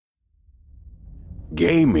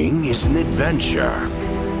Gaming is an adventure.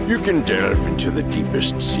 You can delve into the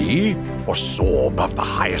deepest sea or soar above the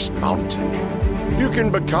highest mountain. You can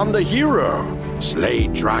become the hero, slay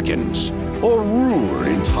dragons, or rule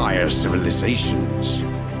entire civilizations.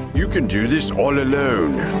 You can do this all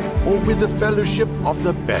alone or with the fellowship of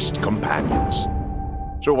the best companions.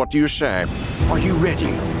 So what do you say? Are you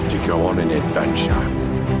ready to go on an adventure?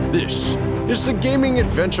 This is the Gaming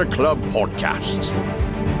Adventure Club podcast.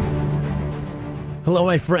 Hello,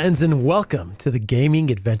 my friends, and welcome to the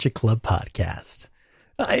Gaming Adventure Club podcast.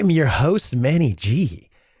 I am your host, Manny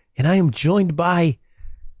G, and I am joined by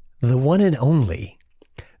the one and only,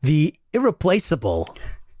 the irreplaceable,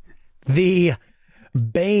 the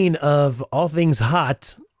bane of all things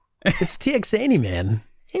hot. It's TX Andy, man.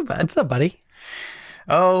 Hey, bud. What's up, buddy?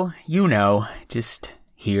 Oh, you know, just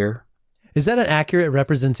here. Is that an accurate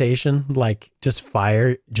representation? Like, just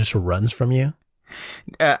fire just runs from you?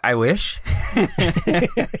 I wish.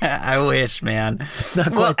 I wish, man. It's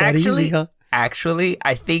not quite that easy, huh? Actually,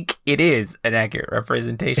 I think it is an accurate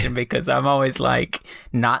representation because I'm always like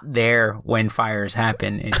not there when fires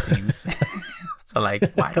happen, it seems. So like,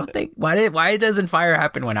 why doesn't fire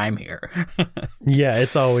happen when I'm here? Yeah,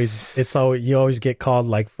 it's always, you always get called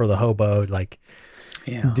like for the hobo, like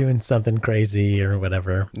doing something crazy or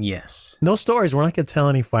whatever. Yes. No stories. We're not going to tell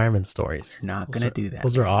any fireman stories. Not going to do that.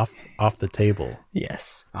 Those are off the table.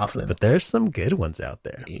 Yes. Off limits. But there's some good ones out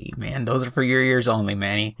there. Hey, man, those are for your ears only,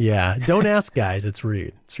 Manny. Yeah. Don't ask, guys. It's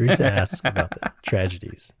rude. It's rude to ask about the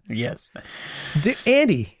tragedies. Yes.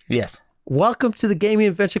 Andy. Yes. Welcome to the Gaming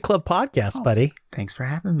Adventure Club podcast, buddy. Thanks for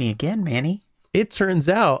having me again, Manny. It turns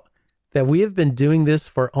out that we have been doing this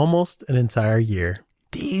for almost an entire year.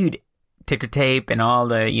 Dude, ticker tape and all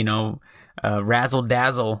the, razzle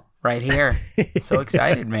dazzle right here. So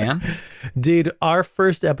excited, man. Dude, our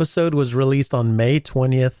first episode was released on May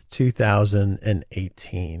 20th,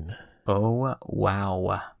 2018. Oh,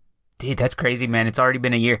 wow. Dude, that's crazy, man. It's already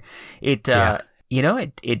been a year. It's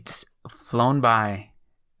flown by.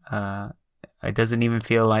 It doesn't even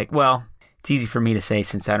feel like, well, it's easy for me to say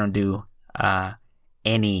since I don't do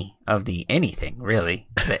anything really.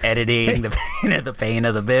 The editing, the paying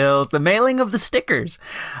of the bills, the mailing of the stickers.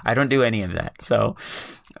 I don't do any of that. So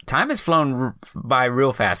time has flown by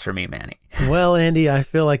real fast for me, Manny. Well, Andy, I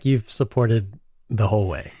feel like you've supported the whole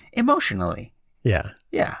way. Emotionally. Yeah.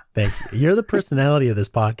 Yeah. Thank you. You're the personality of this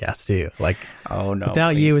podcast too. Like, oh no,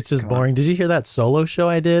 without you, it's just boring. Did you hear that solo show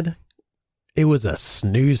I did? It was a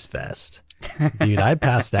snooze fest. Dude, I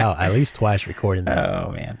passed out at least twice recording that.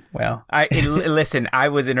 Oh, man. Well, listen, I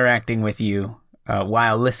was interacting with you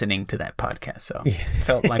while listening to that podcast, so it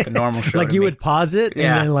felt like a normal show. Like you would pause it and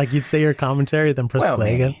then like you'd say your commentary, then press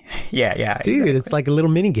play again. Yeah. Dude, exactly. It's like a little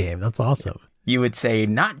mini game. That's awesome. You would say,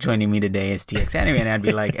 not joining me today is TX Anime, and I'd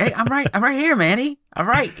be like, hey, I'm right here, Manny. I'm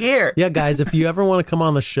right here. Yeah, guys, if you ever want to come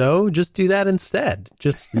on the show, just do that instead.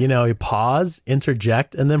 Just, you pause,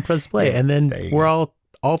 interject, and then press play. Yes, and then we're all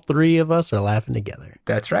three of us are laughing together.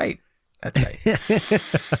 That's right.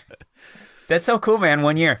 That's so cool, man.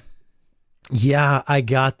 1 year. Yeah, I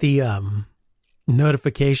got the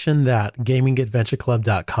notification that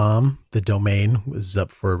gamingadventureclub.com, the domain, was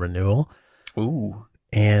up for renewal. Ooh.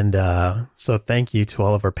 And so thank you to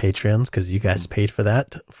all of our patrons because you guys paid for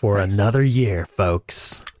that for another year,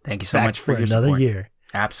 folks. Thank you so much for your another support. year.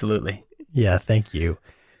 Absolutely. Yeah, thank you.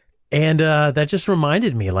 And that just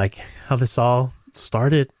reminded me like how this all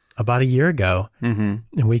started about a year ago. Mm-hmm.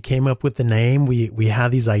 And we came up with the name. We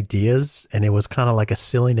had these ideas and it was kind of like a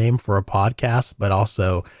silly name for a podcast, but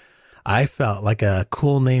also I felt like a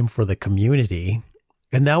cool name for the community.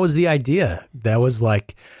 And that was the idea. That was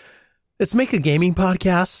like, let's make a gaming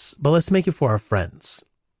podcast, but let's make it for our friends.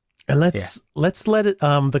 And let's let it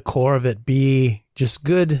Mm-hmm. the core of it be just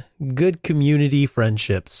good community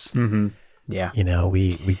friendships. Mm-hmm. Yeah.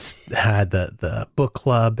 We had the book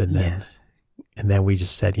club and then we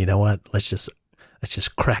just said, you know what? Let's just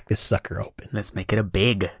crack this sucker open. Let's make it a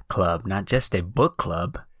big club, not just a book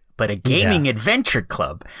club, but a gaming adventure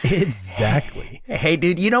club. Exactly. Hey,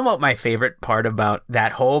 dude, you know what my favorite part about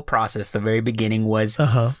that whole process, the very beginning, was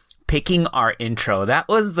picking our intro. That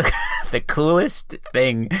was the coolest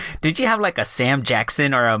thing. Did you have like a Sam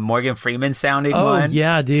Jackson or a Morgan Freeman sounding one? Oh,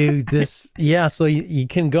 yeah, dude. So you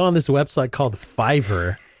can go on this website called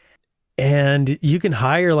Fiverr. And you can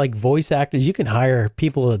hire like voice actors. You can hire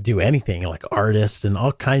people to do anything, like artists and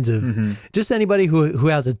all kinds of just anybody who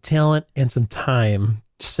has a talent and some time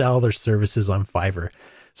to sell their services on Fiverr.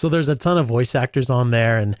 So there's a ton of voice actors on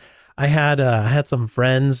there. And I had some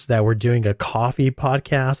friends that were doing a coffee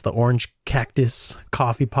podcast, the Orange Cactus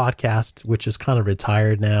Coffee Podcast, which is kind of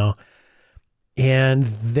retired now. And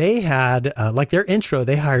they had like their intro,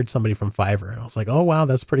 they hired somebody from Fiverr. And I was like, oh wow,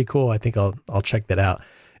 that's pretty cool. I think I'll check that out.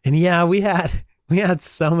 And yeah, we had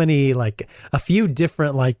so many, like a few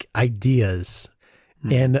different like ideas.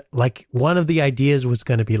 And like one of the ideas was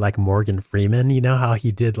going to be like Morgan Freeman, you know how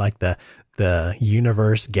he did like the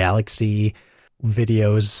universe galaxy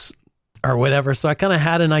videos or whatever. So I kind of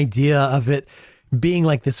had an idea of it being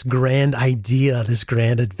like this grand idea, this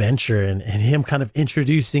grand adventure, and him kind of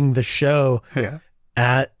introducing the show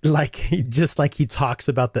at like, just like he talks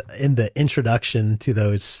about in the introduction to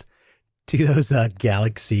those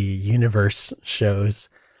galaxy universe shows.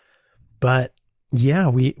 But yeah,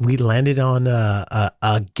 we landed on a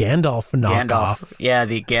Gandalf knockoff. Yeah,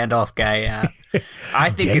 the Gandalf guy. Yeah, I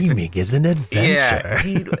think gaming is an adventure. Yeah,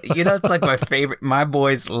 dude, it's like my favorite. My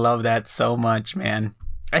boys love that so much, man.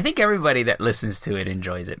 I think everybody that listens to it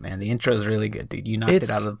enjoys it, man. The intro is really good, dude. You knocked it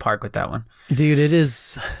out of the park with that one. Dude, it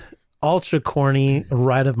is ultra corny,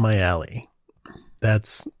 right up my alley.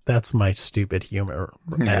 That's my stupid humor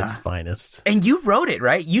at its finest. And you wrote it,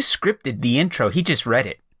 right? You scripted the intro. He just read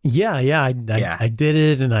it. Yeah. I did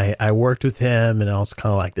it, and I worked with him, and I was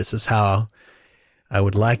kind of like, this is how I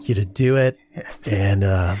would like you to do it. Yes. And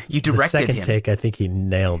you directed the second him. Take, I think he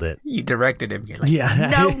nailed it. You directed him. You're like, yeah.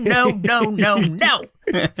 No.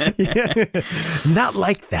 Yeah. Not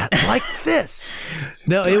like that, like this.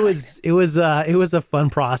 No, it was a fun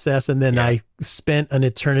process, and then I spent an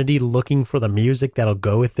eternity looking for the music that'll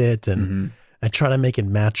go with it, and I try to make it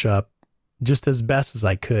match up just as best as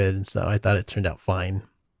I could. And so I thought it turned out fine,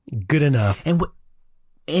 good enough.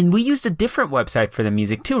 And we used a different website for the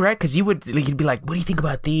music too, right? Because you'd be like, "What do you think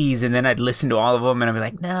about these?" And then I'd listen to all of them, and I'd be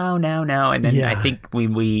like, "No." And then I think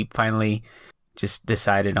we finally just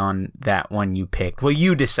decided on that one you picked. Well,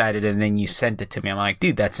 you decided, and then you sent it to me. I'm like,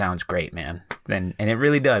 "Dude, that sounds great, man." And it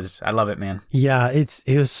really does. I love it, man. Yeah, it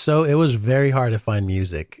was very hard to find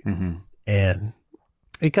music, and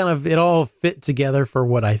it all fit together for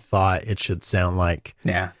what I thought it should sound like.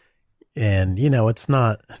 Yeah, and it's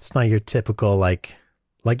not your typical like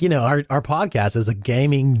our podcast is a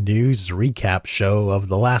gaming news recap show of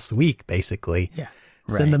the last week, basically. Yeah.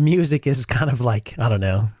 Right. So the music is kind of like, I don't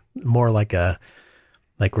know, more like we're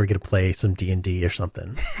going to play some D&D or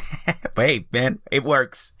something. Wait, man, it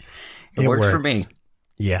works. It works for me.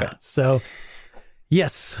 Yeah. So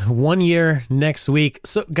yes, 1 year next week.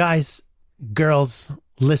 So guys, girls,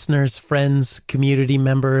 listeners, friends, community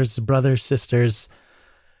members, brothers, sisters,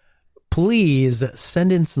 please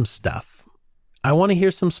send in some stuff. I want to hear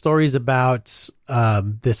some stories about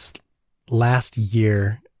this last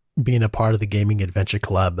year being a part of the Gaming Adventure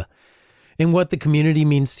Club and what the community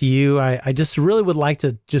means to you. I just really would like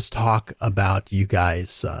to just talk about you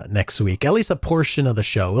guys next week, at least a portion of the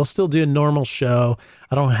show. We'll still do a normal show.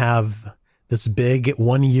 I don't have this big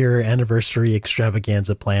 1 year anniversary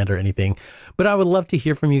extravaganza planned or anything, but I would love to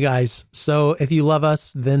hear from you guys. So if you love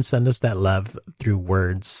us, then send us that love through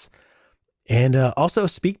words. And also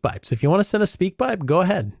speak pipes. If you want to send a speak pipe, go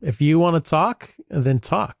ahead. If you want to talk, then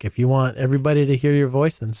talk. If you want everybody to hear your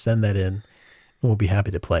voice, then send that in. And we'll be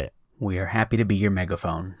happy to play it. We are happy to be your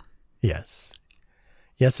megaphone. Yes.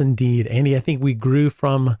 Yes, indeed. Andy, I think we grew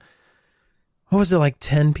from, what was it, like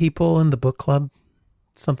 10 people in the book club?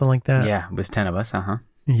 Something like that. Yeah, it was 10 of us,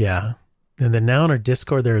 Yeah. And then now on our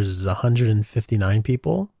Discord, there's 159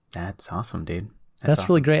 people. That's awesome, dude. That's awesome.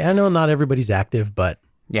 Really great. I know not everybody's active, but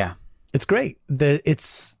yeah. It's great.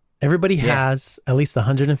 Everybody has at least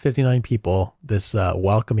 159 people. This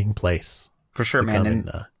welcoming place for sure, man, come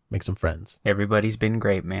and make some friends. Everybody's been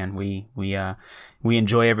great, man. We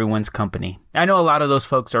enjoy everyone's company. I know a lot of those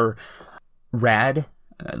folks are rad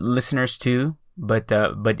listeners too, but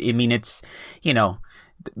I mean, it's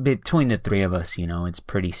between the three of us, it's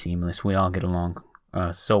pretty seamless. We all get along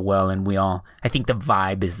so well, and I think the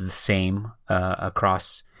vibe is the same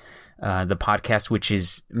across the podcast, which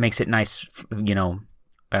makes it nice,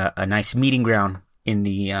 a nice meeting ground in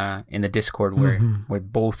the Discord where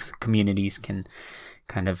both communities can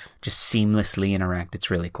kind of just seamlessly interact. It's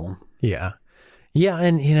really cool. Yeah. Yeah.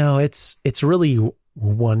 And it's really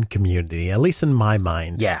one community, at least in my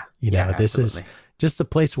mind. Yeah. This is just a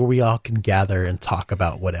place where we all can gather and talk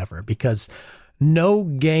about whatever, because no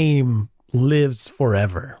game lives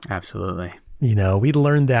forever. Absolutely. We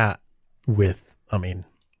learned that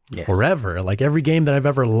yes. Forever. Like every game that I've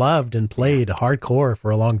ever loved and played hardcore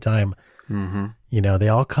for a long time, they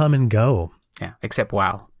all come and go. Yeah, except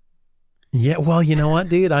WoW. Yeah, well, you know what,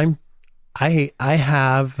 dude? I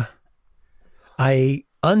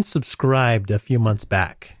unsubscribed a few months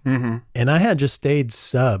back, and I had just stayed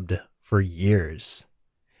subbed for years.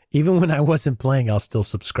 Even when I wasn't playing, I was still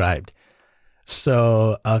subscribed.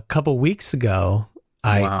 So a couple weeks ago,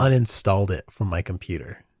 I Wow. uninstalled it from my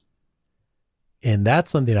computer. And that's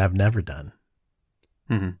something I've never done.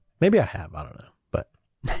 Mhm. Maybe I have, I don't know. But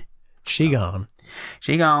she gone.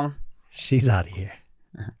 She gone. She's out of here.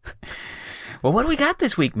 Well, what do we got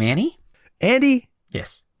this week, Manny? Andy,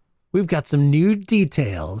 Yes. we've got some new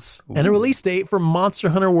details and a Ooh. release date for Monster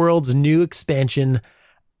Hunter World's new expansion,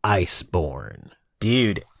 Iceborne.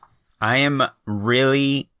 Dude, I am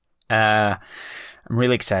really, I'm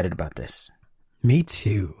really excited about this. Me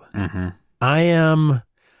too. Mm-hmm. I am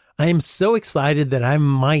so excited that I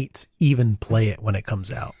might even play it when it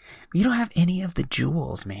comes out. You don't have any of the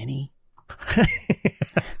jewels, Manny.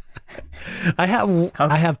 I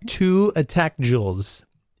have 2 attack jewels,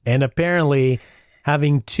 and apparently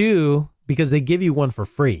having 2, because they give you one for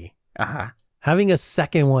free, Uh-huh. having a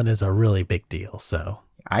second one is a really big deal. So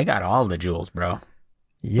I got all the jewels, bro.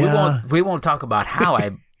 yeah, We won't talk about how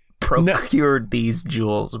I procured these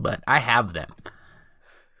jewels, but I have them.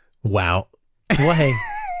 wow. Well, hey,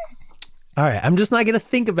 all right. I'm just not going to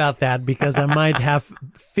think about that because I might have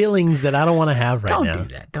feelings that I don't want to have right now. Don't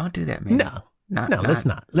do that. Don't do that, man. No, let's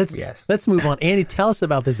not. Let's move on. Andy, tell us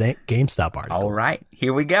about this GameStop article. All right,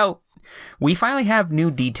 here we go. We finally have new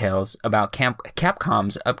details about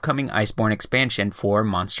Capcom's upcoming Iceborne expansion for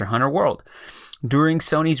Monster Hunter World. During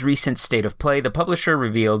Sony's recent State of Play, the publisher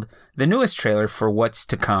revealed the newest trailer for what's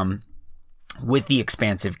to come with the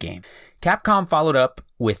expansive game. Capcom followed up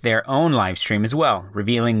with their own live stream as well,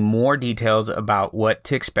 revealing more details about what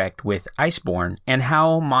to expect with Iceborne and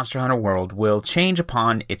how Monster Hunter World will change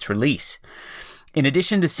upon its release. In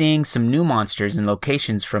addition to seeing some new monsters and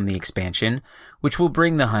locations from the expansion, which will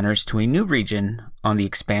bring the hunters to a new region on the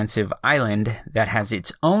expansive island that has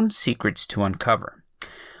its own secrets to uncover.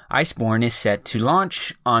 Iceborne is set to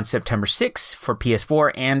launch on September 6th for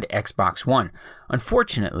PS4 and Xbox One.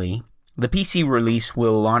 Unfortunately, the PC release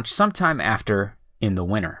will launch sometime after in the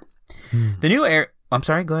winter. The new I'm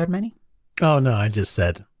sorry, go ahead, Manny. Oh, no, I just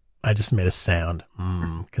made a sound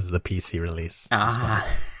because of the PC release. That's fine.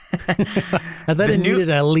 I thought it needed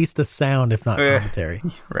at least a sound, if not commentary.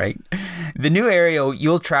 Right. The new area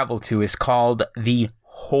you'll travel to is called the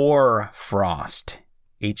Hoarfrost.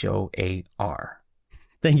 Hoar.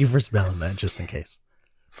 Thank you for spelling that, just in case.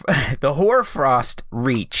 The Hoarfrost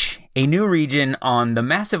Reach, a new region on the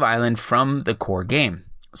massive island from the core game.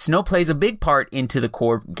 Snow plays a big part into the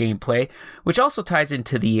core gameplay, which also ties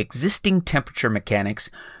into the existing temperature mechanics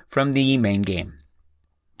from the main game.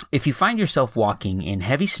 If you find yourself walking in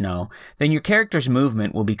heavy snow, then your character's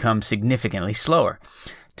movement will become significantly slower.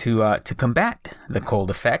 To combat the cold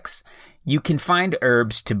effects, you can find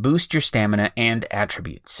herbs to boost your stamina and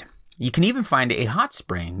attributes. You can even find a hot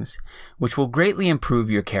springs, which will greatly improve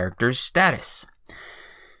your character's status.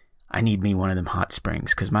 I need me one of them hot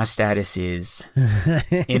springs because my status is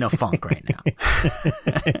in a funk right now.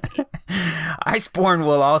 Iceborne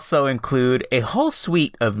will also include a whole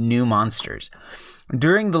suite of new monsters.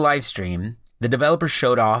 During the live stream, the developers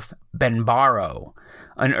showed off Benbaro,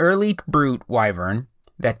 an early brute wyvern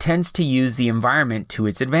that tends to use the environment to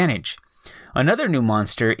its advantage. Another new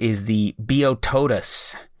monster is the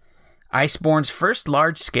Beotodus, Iceborne's first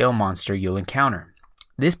large-scale monster you'll encounter.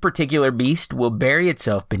 This particular beast will bury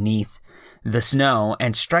itself beneath the snow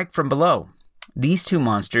and strike from below. These two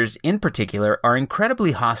monsters, in particular, are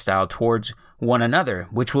incredibly hostile towards one another,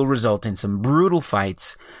 which will result in some brutal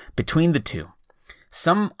fights between the two.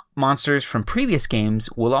 Some monsters from previous games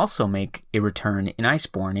will also make a return in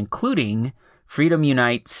Iceborne, including Freedom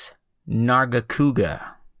Unite's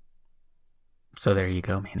Nargacuga. So there you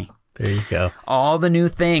go, Manny. There you go. All the new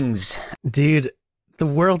things. Dude, the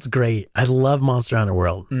world's great. I love Monster Hunter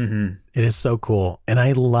World. Mm-hmm. It is so cool. And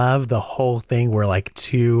I love the whole thing where like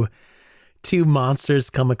two monsters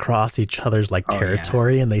come across each other's like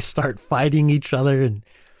territory and they start fighting each other. And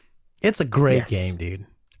it's a great game, dude.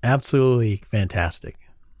 Absolutely fantastic.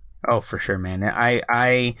 Oh, for sure, man. I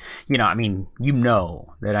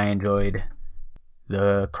that I enjoyed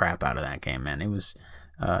the crap out of that game, man. It was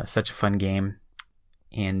such a fun game.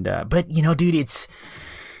 And, but dude,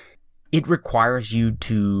 it requires you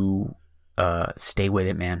to, stay with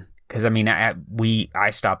it, man. Cause I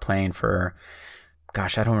stopped playing for,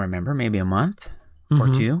 gosh, I don't remember, maybe a month or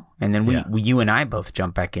two. And then you and I both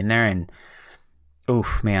jumped back in there and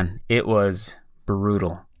oof, man, it was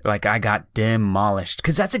brutal. Like I got demolished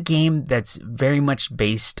cause that's a game that's very much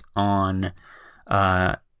based on,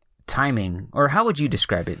 timing, or how would you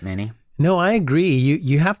describe it, Manny? No, I agree.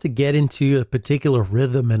 You have to get into a particular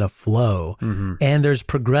rhythm and a flow. Mm-hmm. And there's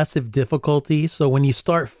progressive difficulty. So when you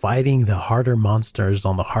start fighting the harder monsters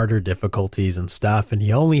on the harder difficulties and stuff, and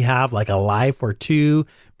you only have like a life or two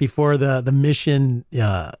before the mission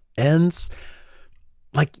ends,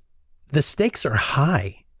 like the stakes are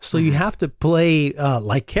high. So you have to play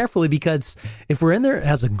like carefully, because if we're in there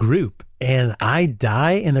as a group and I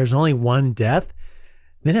die and there's only one death,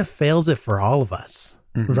 then it fails it for all of us.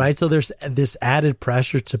 Mm-hmm. Right. So there's this added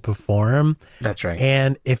pressure to perform. That's right.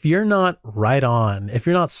 And if you're not right on, if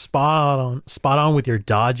you're not spot on with your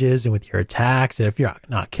dodges and with your attacks, and if you're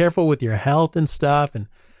not careful with your health and stuff, and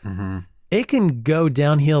it can go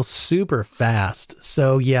downhill super fast.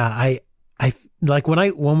 So yeah, I like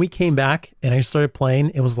when we came back and I started playing,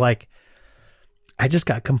 it was like I just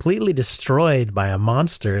got completely destroyed by a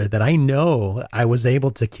monster that I know I was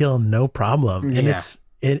able to kill no problem.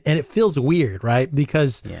 And it feels weird, right?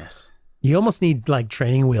 Because you almost need like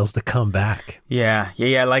training wheels to come back. Yeah.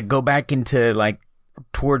 Like go back into like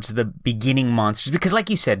towards the beginning monsters, because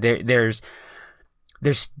like you said, there's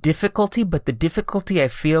difficulty, but the difficulty, I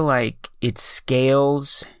feel like it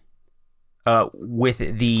scales with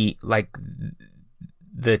the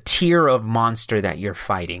tier of monster that you're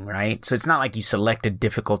fighting, right? So it's not like you select a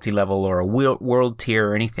difficulty level or a world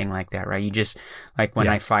tier or anything like that, right? You just, like when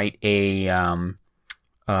I fight a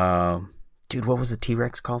dude, what was the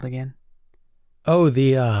T-Rex called again? Oh,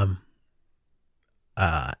 the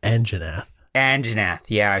Anjanath. Anjanath,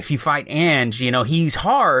 yeah. If you fight Anj, he's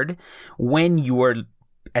hard when you're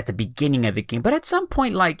at the beginning of the game. But at some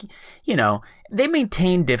point, like, they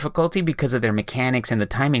maintain difficulty because of their mechanics and the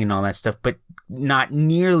timing and all that stuff, but not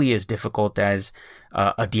nearly as difficult as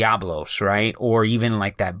a Diablos, right? Or even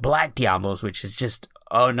like that Black Diablos, which is just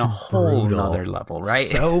on a whole nother level, right?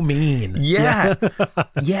 So mean. Yeah.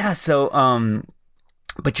 Yeah. So,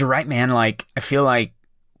 but you're right, man. Like, I feel like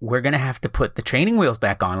we're going to have to put the training wheels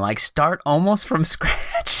back on, like start almost from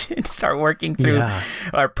scratch and start working through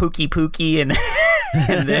our Pookie and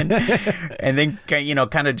and then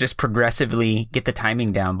kind of just progressively get the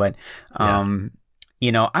timing down. But, I'm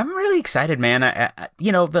really excited, man.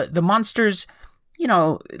 The monsters,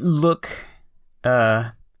 look,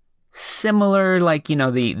 similar, like,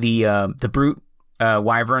 the brute,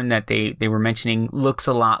 wyvern that they were mentioning looks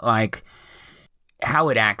a lot like how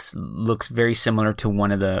it acts, looks very similar to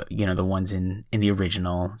one of the, the ones in the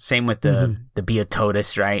original. Same with the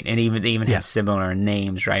Beatotus, right? And they even have similar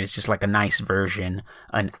names, right? It's just like a nice version,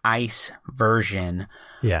 an ice version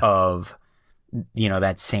of,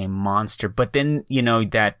 that same monster. But then,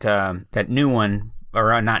 that new one,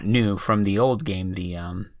 or not new, from the old game,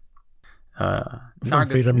 the,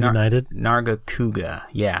 Freedom United? Nargacuga.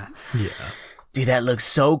 Yeah. Dude, that looks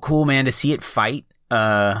so cool, man, to see it fight,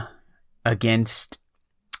 against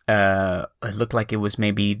it looked like it was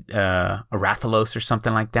maybe a Rathalos or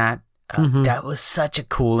something like that. That was such a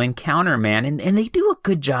cool encounter, man. And they do a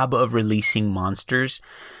good job of releasing monsters,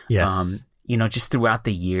 just throughout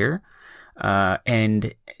the year.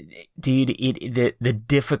 And dude, the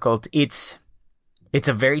difficult, it's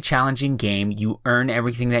a very challenging game. You earn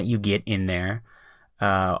everything that you get in there.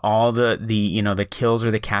 All the kills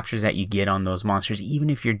or the captures that you get on those monsters,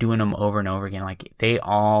 even if you're doing them over and over again, like they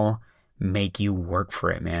all make you work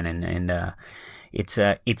for it, man. And it's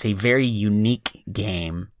a very unique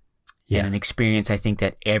game and an experience I think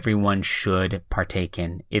that everyone should partake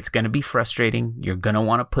in. It's going to be frustrating. You're going to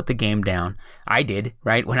want to put the game down. I did,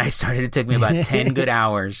 right? When I started, it took me about 10 good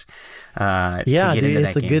hours. To get dude, into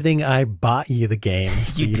it's that a good thing I bought you the game.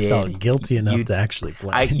 So you felt guilty enough to actually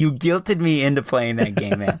play. You guilted me into playing that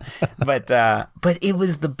game, man. But it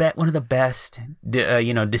was one of the best,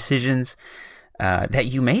 decisions that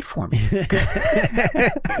you made for me.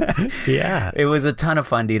 It was a ton of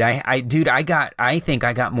fun, dude. I think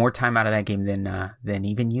I got more time out of that game than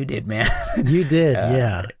even you did, man. You did,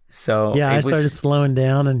 So I started slowing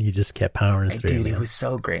down, and you just kept powering through. Dude, it was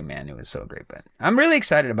so great, man. It was so great. But I'm really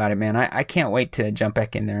excited about it, man. I can't wait to jump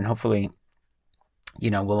back in there, and hopefully,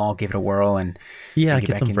 we'll all give it a whirl and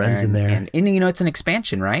get some friends in there. And it's an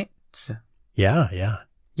expansion, right? Yeah,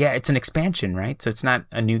 it's an expansion, right? So it's not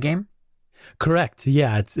a new game. Correct.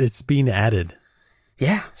 Yeah, it's being added.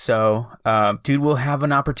 Yeah. So, dude, we'll have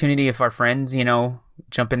an opportunity if our friends,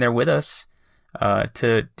 jump in there with us,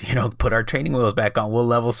 to, put our training wheels back on. We'll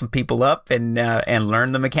level some people up and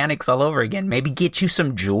learn the mechanics all over again. Maybe get you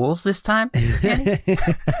some jewels this time.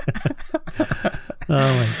 Oh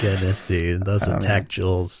my goodness, dude. Those attack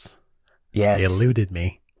jewels. Yes. They eluded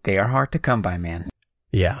me. They are hard to come by, man.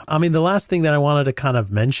 Yeah. I mean, the last thing that I wanted to kind of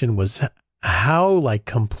mention was how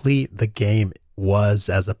complete the game was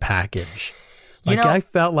as a package. Like, I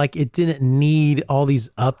felt like it didn't need all these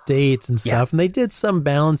updates and stuff. And they did some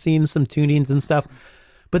balancing, some tunings and stuff,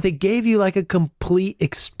 but they gave you like a complete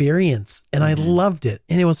experience. And I loved it.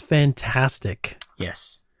 And it was fantastic.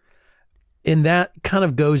 Yes. And that kind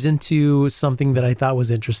of goes into something that I thought was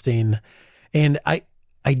interesting. And I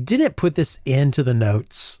didn't put this into the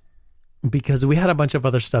notes because we had a bunch of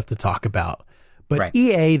other stuff to talk about. But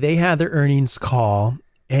EA, they had their earnings call.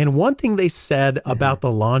 And one thing they said about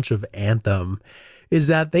the launch of Anthem is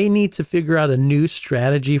that they need to figure out a new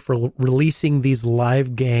strategy for releasing these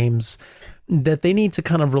live games, that they need to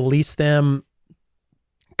kind of release them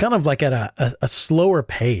kind of like at a slower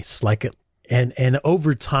pace, like and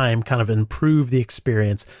over time kind of improve the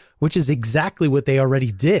experience, which is exactly what they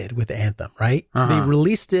already did with Anthem, right? They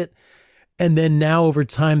released it, and then now over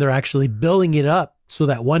time they're actually building it up so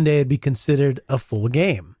that one day it'd be considered a full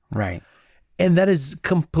game. Right. And that is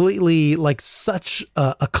completely like such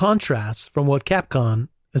a contrast from what Capcom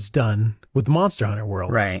has done with Monster Hunter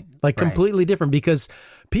World. Right. Like completely different, because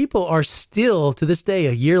people are still to this day,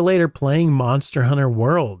 a year later, playing Monster Hunter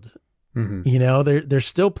World. You know, they're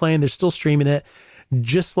still playing, they're still streaming it.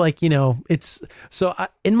 Just like, you know, it's so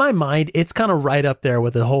in my mind, it's kind of right up there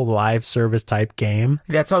with the whole live service type game.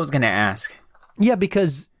 That's what I was going to ask. Yeah,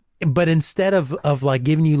 but instead of like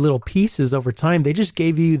giving you little pieces over time, they just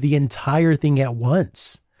gave you the entire thing at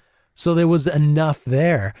once. So there was enough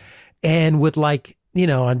there. And with like, you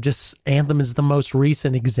know, Anthem is the most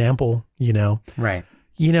recent example, you know. Right.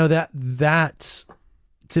 You know, that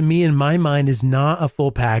to me, in my mind, is not a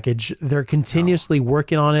full package. They're continuously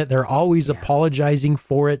working on it. They're always apologizing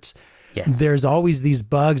for it. Yes. There's always these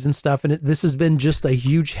bugs and stuff. And this has been just a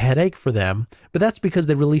huge headache for them. But that's because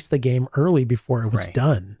they released the game early before it was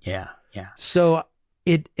done. Yeah. Yeah. So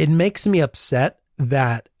it makes me upset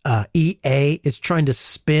that EA is trying to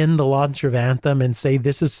spin the launch of Anthem and say,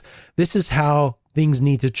 this is how things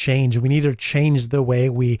need to change. We need to change the way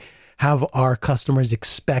we have our customers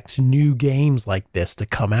expect new games like this to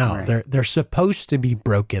come out. Right. They're supposed to be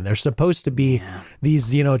broken. They're supposed to be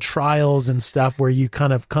these, you know, trials and stuff where you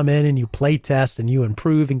kind of come in and you play test and you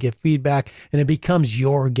improve and get feedback and it becomes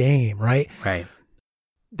your game, right? Right.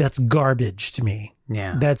 That's garbage to me.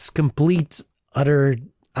 Yeah. That's complete, utter,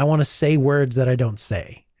 I want to say words that I don't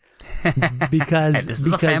say. Because this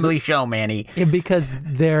is a family show, Manny. Because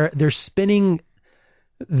they're spinning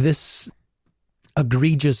this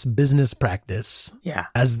egregious business practice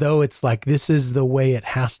as though it's like, this is the way it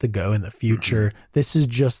has to go in the future. This is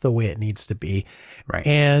just the way it needs to be. Right.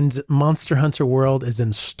 And Monster Hunter World is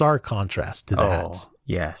in stark contrast to that. Oh,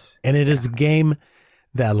 yes. And it is a game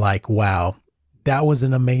that, like, wow, that was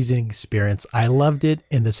an amazing experience. I loved it,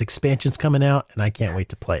 and this expansion's coming out, and I can't wait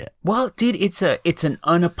to play it. Well, dude, it's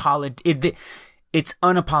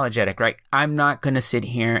unapologetic, right? I'm not going to sit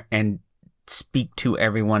here and speak to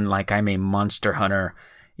everyone like I'm a Monster Hunter,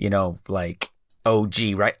 you know, like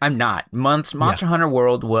OG, right? I'm not. Monster Hunter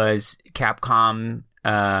World was Capcom's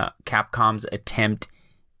attempt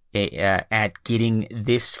at getting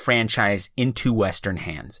this franchise into Western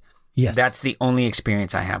hands. Yes. That's the only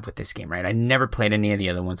experience I have with this game, right? I never played any of the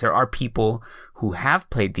other ones. There are people who have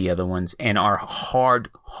played the other ones and are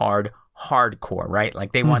hardcore, right?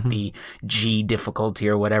 Like they want the G difficulty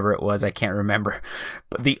or whatever it was. I can't remember,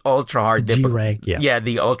 but the ultra hard G-rank,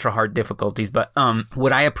 the ultra hard difficulties. But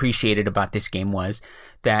what I appreciated about this game was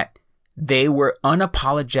that they were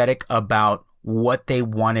unapologetic about what they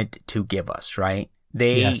wanted to give us, right?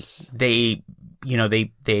 They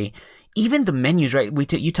even the menus, right?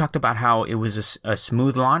 You talked about how it was a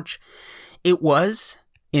smooth launch. It was,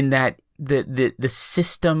 in that the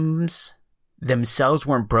systems themselves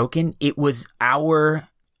weren't broken. It was our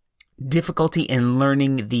difficulty in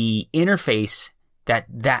learning the interface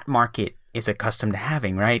that market is accustomed to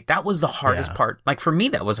having, right? That was the hardest part. Like for me,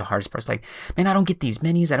 that was the hardest part. It's like, man, I don't get these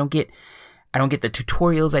menus. I don't get the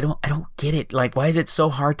tutorials. I don't get it. Like, why is it so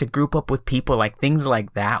hard to group up with people? Like things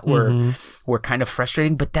like that were kind of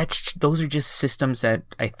frustrating, but those are just systems that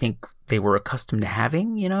I think they were accustomed to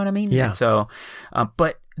having, you know what I mean? Yeah. And so,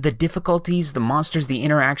 but the difficulties, the monsters, the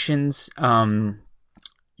interactions, the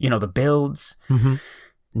builds,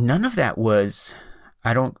 none of that was,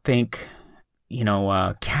 I don't think,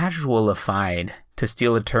 casualified, to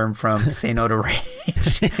steal a term from Say No to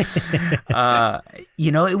Rage.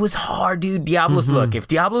 It was hard, dude. Diablos, look, if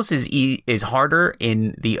Diablos is harder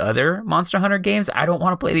in the other Monster Hunter games, I don't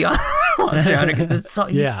want to play the other Monster Hunter games.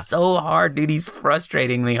 He's so hard, dude. He's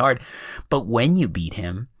frustratingly hard. But when you beat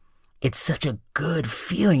him, it's such a good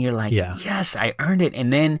feeling. You're like, yes, I earned it.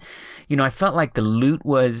 And then, I felt like the loot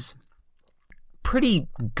was pretty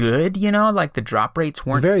good, like the drop rates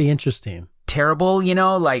weren't very interesting. terrible,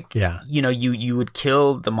 like, Yeah. You would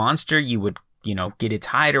kill the monster, you would, get its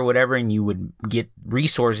hide or whatever, and you would get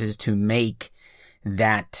resources to make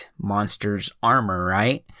that monster's armor,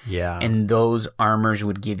 right? Yeah. And those armors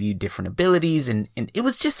would give you different abilities, and it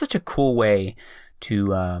was just such a cool way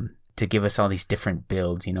to give us all these different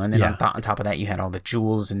builds, and then on top of that, you had all the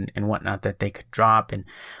jewels and whatnot that they could drop, and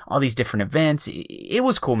all these different events. It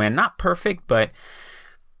was cool, man. Not perfect, but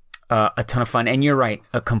a ton of fun. And you're right,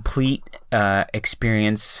 a complete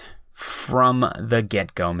experience from the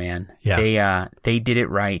get-go, man. Yeah. They did it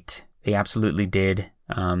right. They absolutely did.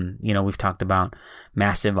 We've talked about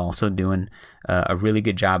Massive also doing a really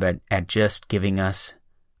good job at just giving us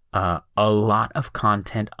a lot of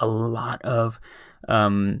content, a lot of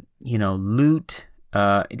loot,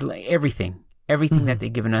 everything that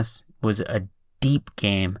they've given us was a deep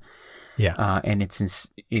game. Yeah. And it's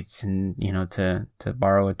in to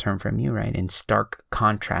borrow a term from you, right, in stark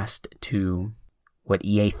contrast to what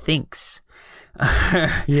EA thinks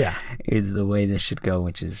is the way this should go,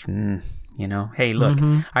 which is, hey, look,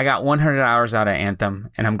 I got 100 hours out of Anthem,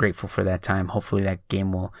 and I'm grateful for that time. Hopefully that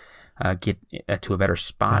game will get to a better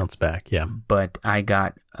spot. Bounce back, yeah. But I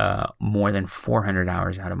got more than 400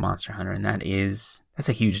 hours out of Monster Hunter, and that's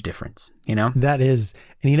a huge difference, That is.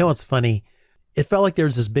 And you know what's funny? It felt like there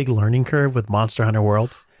was this big learning curve with Monster Hunter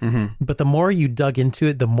World. But the more you dug into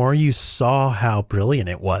it, the more you saw how brilliant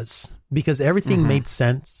it was, because everything made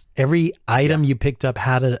sense. Every item you picked up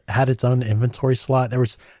had its own inventory slot. There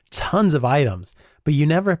was tons of items, but you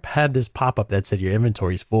never had this pop-up that said your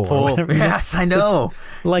inventory's full. Or whatever. Yes, I know.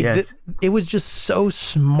 It was just so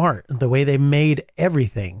smart the way they made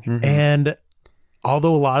everything. And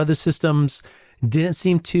although a lot of the systems didn't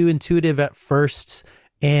seem too intuitive at first,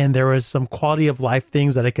 and there was some quality of life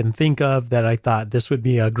things that I can think of that I thought this would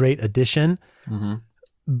be a great addition.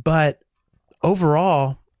 But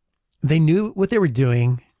overall, they knew what they were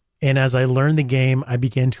doing. And as I learned the game, I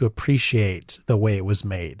began to appreciate the way it was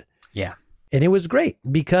made. Yeah. And it was great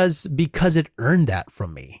because it earned that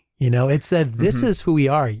from me. It said, this is who we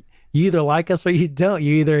are. You either like us or you don't.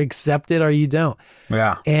 You either accept it or you don't.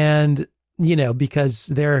 Yeah. And,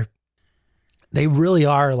 because they really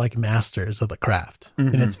are like masters of the craft,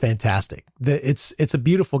 and it's fantastic. It's a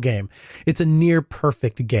beautiful game. It's a near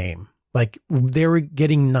perfect game. Like, they were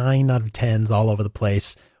getting 9 out of 10s all over the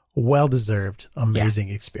place. Well-deserved, amazing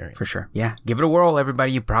experience. For sure. Yeah. Give it a whirl,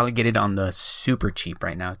 everybody. You probably get it on the super cheap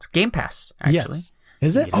right now. It's Game Pass, actually. Yes.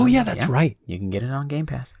 Is it? Oh, yeah, that's right. You can get it on Game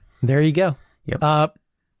Pass. There you go. Yep.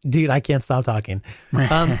 Dude, I can't stop talking.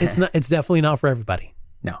 It's definitely not for everybody.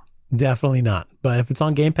 No. Definitely not. But if it's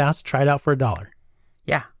on Game Pass, try it out for $1.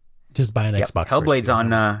 Yeah. Just buy an Xbox. Hellblade's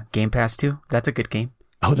on Game Pass too. That's a good game.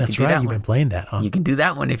 Oh, that's right. You've been playing that, huh? You can do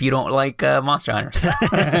that one if you don't like Monster Hunters.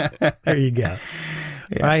 There you go.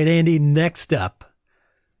 Yeah. All right, Andy, next up,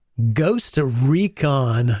 Ghost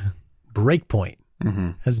Recon Breakpoint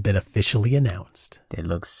has been officially announced. It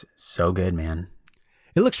looks so good, man.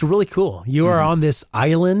 It looks really cool. You are on this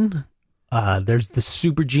island. There's the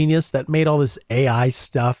super genius that made all this AI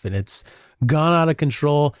stuff, and it's gone out of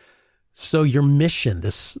control. So your mission,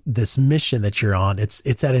 this mission that you're on,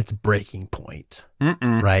 it's at its breaking point,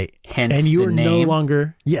 right? Hence and you the are name. no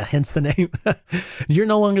longer, hence the name. You're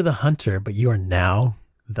no longer the hunter, but you are now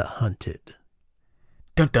the hunted.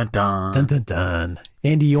 Dun dun dun. Dun dun dun.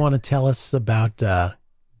 Andy, you want to tell us about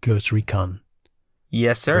Ghost Recon?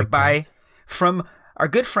 Yes, sir. Breakpoint? From our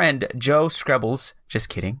good friend Joe Screbbles. Just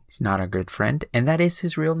kidding. He's not our good friend, and that is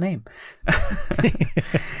his real name.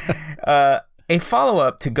 A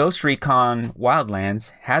follow-up to Ghost Recon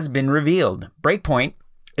Wildlands has been revealed. Breakpoint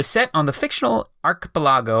is set on the fictional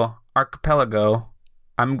archipelago.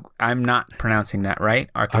 I'm not pronouncing that right.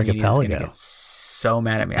 Archipelago. Get so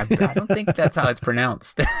mad at me. I don't think that's how it's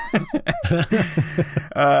pronounced.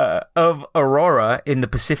 Of Aurora in the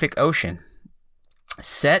Pacific Ocean.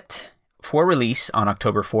 Set for release on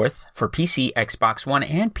October 4th for PC, Xbox One,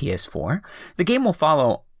 and PS4. The game will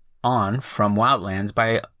follow on from Wildlands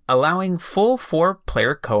by allowing full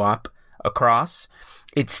 4-player co-op across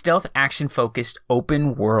its stealth action-focused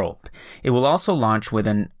open world. It will also launch with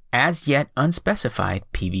an as-yet unspecified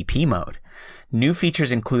PvP mode. New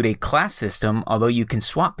features include a class system, although you can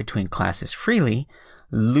swap between classes freely,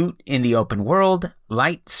 loot in the open world,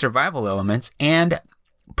 light survival elements, and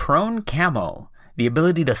prone camo, the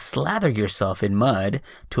ability to slather yourself in mud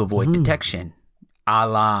to avoid detection, a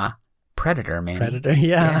la Predator, man. Predator,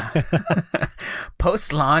 yeah.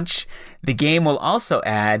 Post-launch, the game will also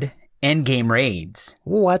add endgame raids.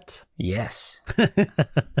 What? Yes.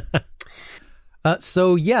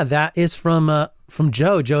 So yeah, that is from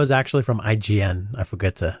Joe. Joe is actually from IGN. I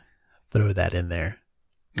forgot to throw that in there.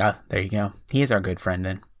 There you go. He is our good friend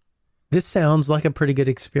then. This sounds like a pretty good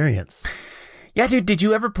experience. Yeah, dude, did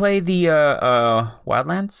you ever play the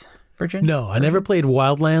Wildlands version? No, I never played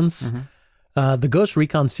Wildlands. The Ghost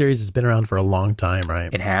Recon series has been around for a long time,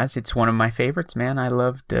 right? It has. It's one of my favorites, man. I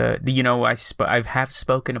loved, I have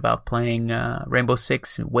spoken about playing Rainbow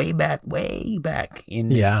Six way back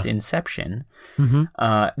in its inception.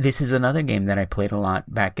 This is another game that I played a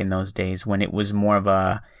lot back in those days when it was more of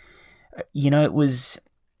a,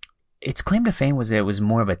 its claim to fame was that it was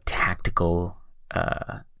more of a tactical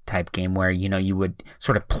type game where, you would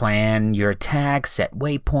sort of plan your attacks, set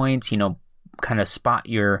waypoints, kind of spot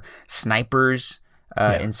your snipers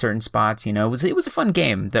in certain spots. It was a fun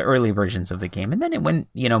game, the early versions of the game. And then it went,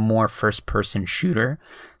 more first person shooter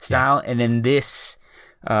style. And then this,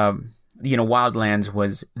 Wildlands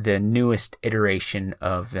was the newest iteration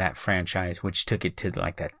of that franchise, which took it to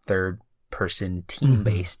like that third person team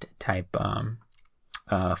based type,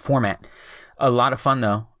 format. A lot of fun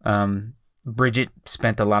though. Bridget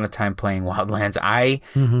spent a lot of time playing Wildlands. I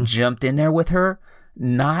jumped in there with her.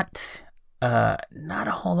 Not a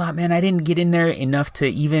whole lot, man. I didn't get in there enough to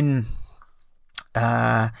even,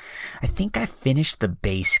 I think I finished the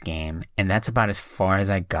base game and that's about as far as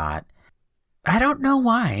I got. I don't know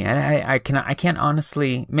why. I can't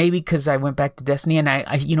honestly, maybe because I went back to Destiny and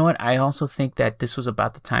I you know what? I also think that this was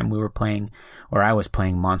about the time we were playing, or I was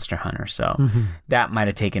playing Monster Hunter. So that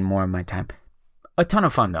might've taken more of my time. A ton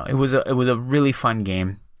of fun though. It was a really fun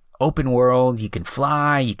game. Open world, you can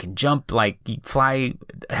fly, you can jump, like you fly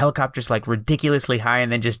helicopters like ridiculously high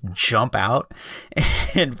and then just jump out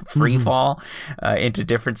and free fall into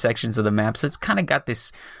different sections of the map. So it's kind of got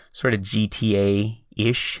this sort of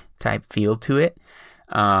GTA-ish type feel to it.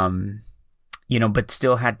 But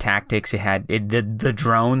still had tactics. It had the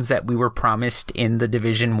drones that we were promised in the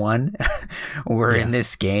Division 1 were in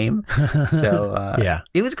this game. So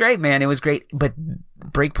it was great, man. It was great. But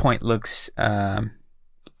Breakpoint looks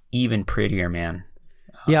even prettier, man.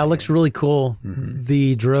 Yeah, it looks really cool.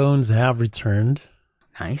 The drones have returned.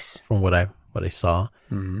 Nice. From what I saw.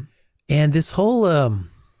 And this whole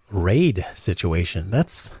raid situation,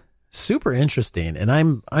 that's super interesting. And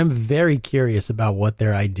I'm very curious about what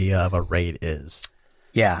their idea of a raid is.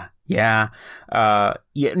 Yeah. I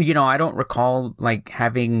don't recall like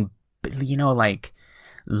having, like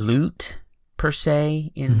loot per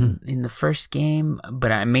se in the first game,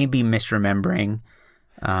 but I may be misremembering.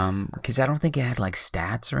 Because I don't think it had like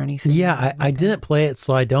stats or anything. Yeah, I didn't play it,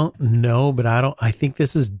 so I don't know, but I think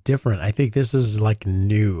this is different. I think this is like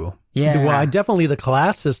new. Yeah. Well, definitely the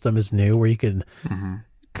class system is new where you can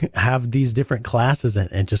have these different classes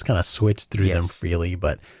and just kind of switch through them freely.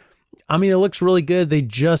 But I mean, it looks really good. They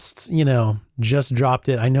just dropped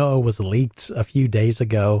it. I know it was leaked a few days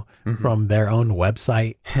ago from their own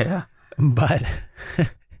website. Yeah. But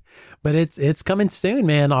it's coming soon,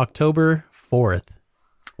 man. October 4th.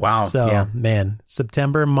 Wow. So, man,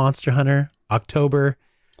 September, Monster Hunter, October,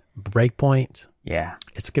 Breakpoint. Yeah.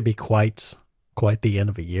 It's going to be quite the end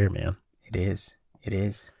of a year, man. It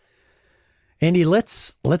is. Andy,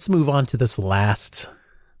 let's move on to this last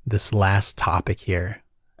topic here.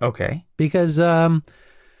 Okay. Because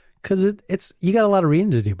it's you got a lot of reading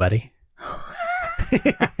to do, buddy.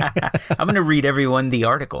 I'm going to read everyone the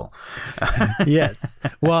article. Yes.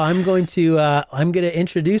 Well, I'm going to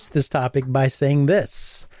introduce this topic by saying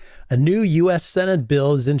this. A new U.S. Senate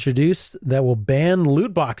bill is introduced that will ban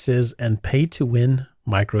loot boxes and pay-to-win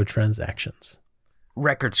microtransactions.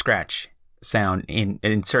 Record scratch sound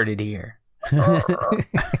inserted here.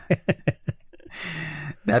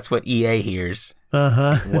 That's what EA hears.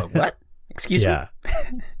 What? Excuse me?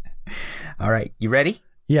 All right. You ready?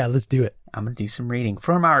 Yeah, let's do it. I'm going to do some reading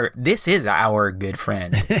from this is our good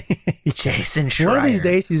friend, Jason Schreier. One of these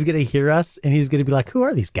days, he's going to hear us and he's going to be like, who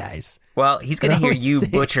are these guys? Well, he's going to hear you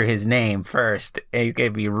butcher his name first and he's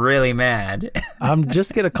going to be really mad. I'm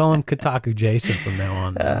just going to call him Kotaku Jason from now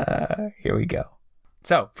on. Here we go.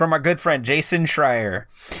 So, from our good friend, Jason Schreier,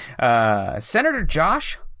 Senator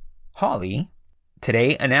Josh Hawley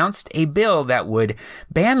today announced a bill that would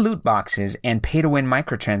ban loot boxes and pay-to-win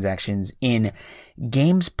microtransactions in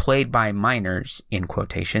games played by minors, in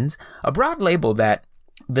quotations, a broad label that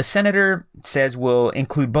the senator says will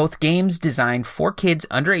include both games designed for kids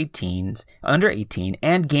under 18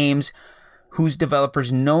 and games whose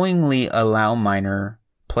developers knowingly allow minor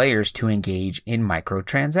players to engage in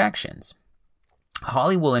microtransactions.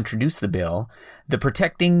 Hawley will introduce the bill, the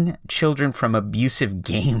Protecting Children from Abusive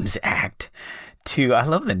Games Act, I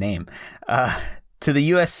love the name, to the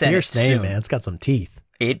U.S. Senate. Fierce name, man. It's got some teeth.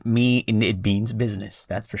 It means business,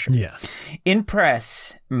 that's for sure. Yeah. In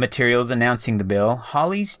press materials announcing the bill,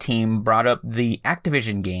 Hawley's team brought up the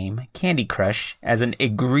Activision game Candy Crush as an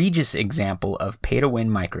egregious example of pay-to-win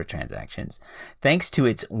microtransactions, thanks to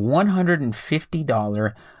its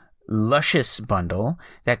 $150 Luscious bundle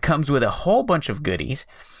that comes with a whole bunch of goodies.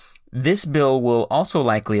 This bill will also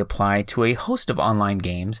likely apply to a host of online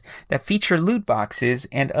games that feature loot boxes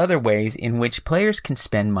and other ways in which players can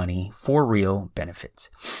spend money for real benefits.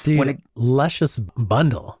 Dude, Luscious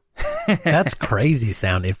bundle. That's crazy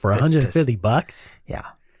sounding for $150. Yeah.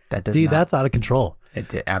 That does Dude, not, that's out of control.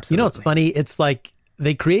 It absolutely. You know what's funny? It's like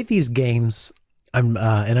they create these games. And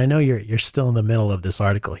I know you're still in the middle of this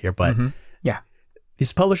article here, but yeah,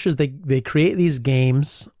 these publishers, they create these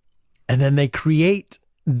games and then they create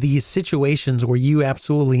these situations where you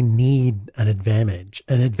absolutely need an advantage.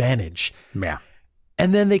 Yeah.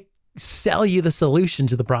 And then they sell you the solution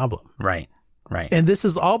to the problem. Right. And this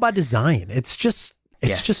is all by design. It's just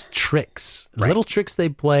tricks, little tricks they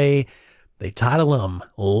play. They title them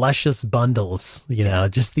Luscious bundles,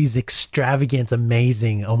 just these extravagant,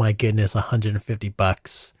 amazing, oh my goodness,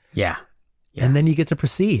 $150. Yeah. And then you get to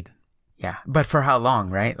proceed. Yeah. But for how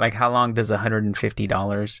long, right? Like how long does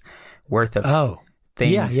 $150 worth of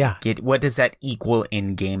things get? What does that equal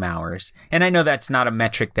in game hours? And I know that's not a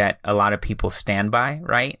metric that a lot of people stand by,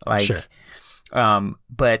 right? Like, sure.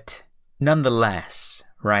 But nonetheless,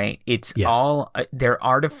 right? It's all they're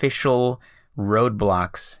artificial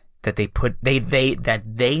roadblocks that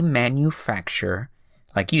they manufacture,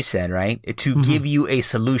 like you said, right? To give you a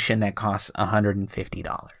solution that costs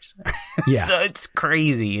 $150. Yeah. So it's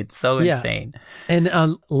crazy. It's so insane. And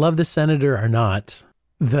love the senator or not,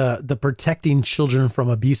 the Protecting Children from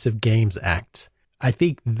Abusive Games Act. I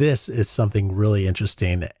think this is something really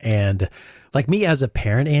interesting. And like me as a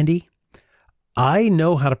parent, Andy, I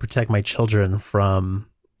know how to protect my children from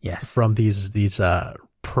these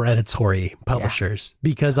predatory publishers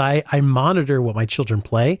because I monitor what my children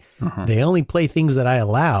play. They only play things that I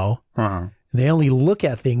allow. They only look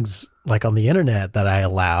at things like on the internet that I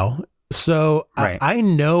allow. So I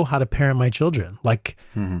know how to parent my children. Like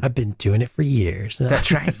I've been doing it for years.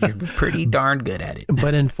 That's right. You're pretty darn good at it.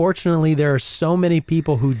 But unfortunately, there are so many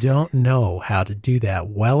people who don't know how to do that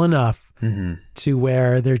well enough to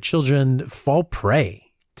where their children fall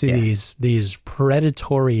prey to these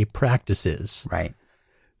predatory practices. Right.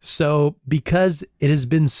 So because it has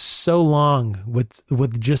been so long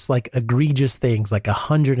with just like egregious things like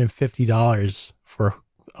 $150 for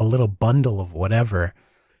a little bundle of whatever,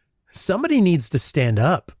 somebody needs to stand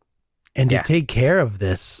up and to take care of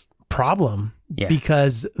this problem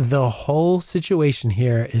because the whole situation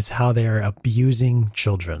here is how they're abusing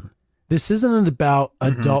children. This isn't about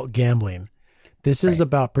adult gambling. This is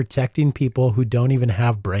about protecting people who don't even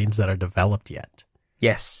have brains that are developed yet.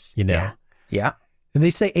 Yes. Yeah. And they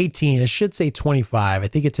say 18. It should say 25. I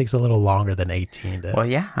think it takes a little longer than 18. Well,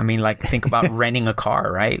 yeah. I mean, like, think about renting a car,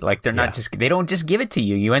 right? Like, they don't just give it to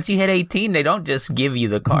you. Once you hit 18, they don't just give you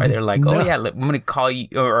the car. They're like, I'm going to call you,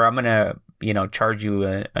 or I'm going to, charge you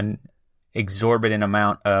an exorbitant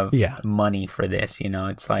amount of money for this.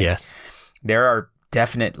 It's like, there are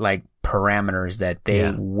definite, like, parameters that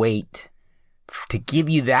they wait to give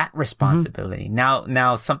you that responsibility.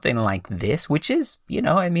 Now something like this, which is,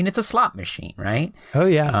 it's a slot machine, right? Oh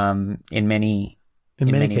yeah. In many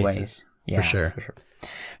ways. Yeah, for sure.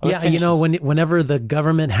 Well, whenever the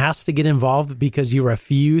government has to get involved because you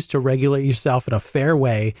refuse to regulate yourself in a fair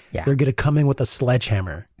way, they're going to come in with a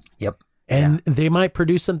sledgehammer. Yep. And they might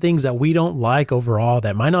produce some things that we don't like overall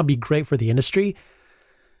that might not be great for the industry,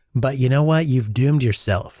 but you know what? You've doomed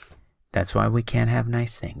yourself. That's why we can't have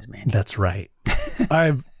nice things, man. That's right.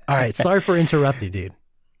 All right. Sorry for interrupting, dude.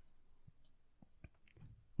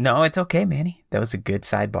 No, it's okay, Manny. That was a good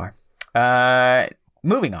sidebar.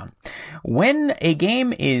 Moving on. When a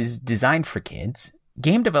game is designed for kids,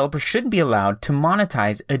 game developers shouldn't be allowed to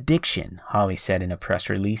monetize addiction, Hawley said in a press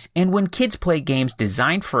release. And when kids play games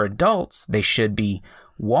designed for adults, they should be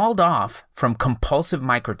walled off from compulsive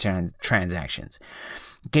microtransactions.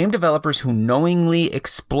 Game developers who knowingly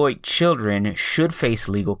exploit children should face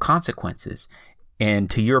legal consequences.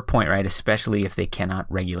 And to your point, right, especially if they cannot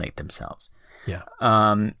regulate themselves. Yeah.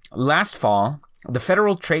 Last fall, the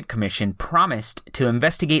Federal Trade Commission promised to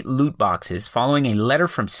investigate loot boxes following a letter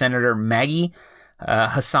from Senator Maggie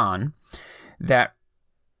Hassan that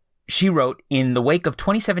she wrote in the wake of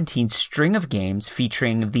 2017's string of games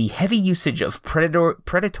featuring the heavy usage of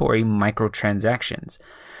predatory microtransactions,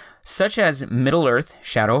 such as Middle-earth,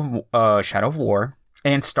 Shadow of War,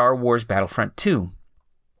 and Star Wars Battlefront 2.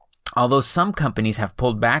 Although some companies have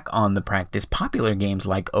pulled back on the practice, popular games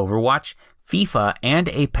like Overwatch, FIFA, and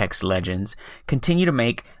Apex Legends continue to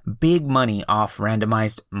make big money off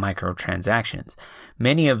randomized microtransactions.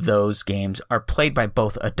 Many of those games are played by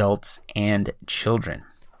both adults and children.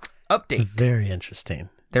 Update. Very interesting.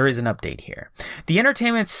 There is an update here. The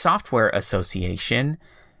Entertainment Software Association,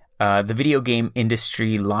 the video game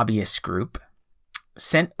industry lobbyist group,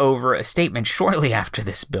 sent over a statement shortly after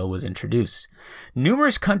this bill was introduced.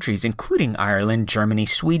 Numerous countries, including Ireland, Germany,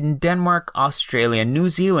 Sweden, Denmark, Australia, New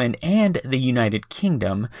Zealand, and the United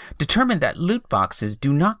Kingdom, determined that loot boxes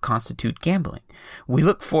do not constitute gambling. We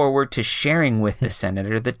look forward to sharing with the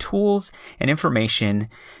Senator the tools and information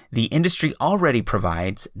the industry already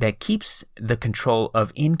provides that keeps the control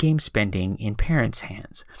of in-game spending in parents'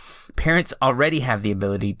 hands. Parents already have the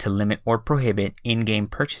ability to limit or prohibit in-game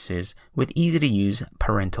purchases with easy-to-use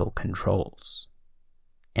parental controls.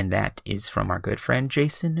 And that is from our good friend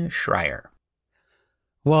Jason Schreier.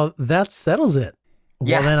 Well, that settles it.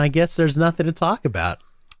 Yeah. Well, then I guess there's nothing to talk about.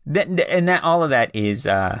 All of that is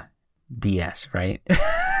BS, right?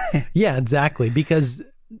 Yeah, exactly. Because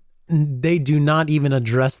they do not even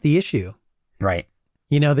address the issue. Right.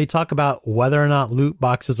 You know, they talk about whether or not loot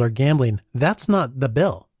boxes are gambling. That's not the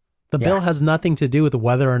bill. The bill has nothing to do with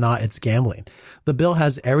whether or not it's gambling. The bill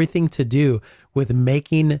has everything to do with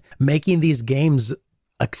making these games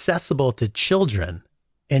accessible to children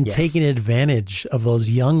and taking advantage of those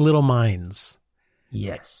young little minds.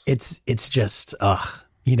 Yes. It's just,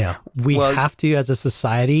 you know, we have to, as a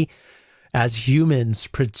society, as humans,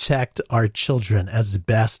 protect our children as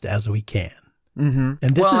best as we can. Mm-hmm.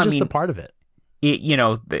 And this is just a part of it.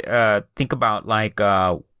 Think about like,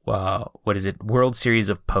 what is it? World Series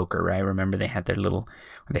of Poker, right? Remember they had their little,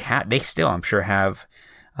 they still, I'm sure, have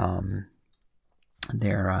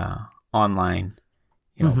their online,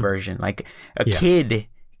 version. Like a kid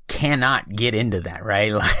cannot get into that,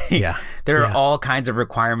 right? Like, there are all kinds of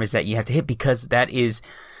requirements that you have to hit because that is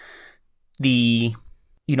we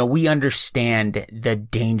understand the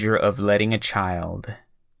danger of letting a child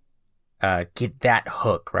get that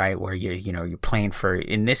hook, right? Where you're playing for,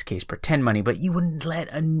 in this case, pretend money, but you wouldn't let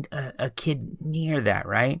a kid near that,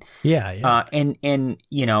 right? Yeah. And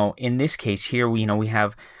in this case here, we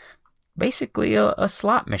have basically a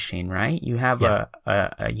slot machine, right? You have a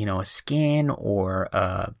skin or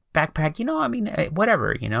a backpack,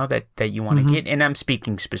 whatever, that you want to get. And I'm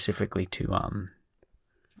speaking specifically to,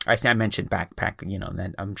 I mentioned backpack,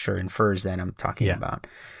 that I'm sure infers that I'm talking about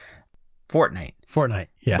Fortnite.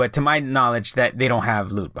 Yeah. But to my knowledge, that they don't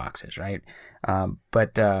have loot boxes, right?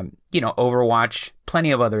 But Overwatch,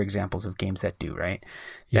 plenty of other examples of games that do, right?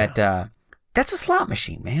 Yeah. That's a slot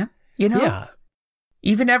machine, man. Yeah.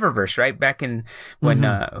 Even Eververse, right? Back in when,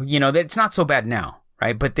 it's not so bad now,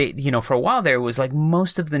 right? But they, for a while there, it was like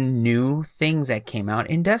most of the new things that came out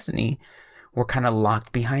in Destiny were kind of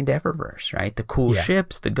locked behind Eververse, right? The cool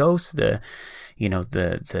ships, the ghosts, the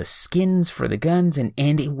skins for the guns. And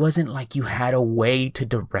it wasn't like you had a way to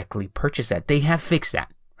directly purchase that. They have fixed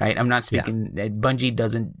that, right? I'm not speaking,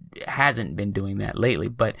 Bungie hasn't been doing that lately,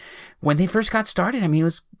 but when they first got started, it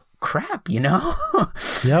was crap, Oh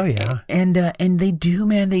yeah. And they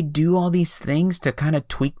do all these things to kind of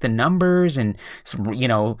tweak the numbers and,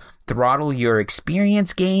 throttle your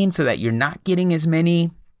experience gain so that you're not getting as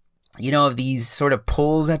many, of these sort of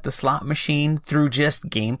pulls at the slot machine through just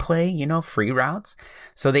gameplay, free routes.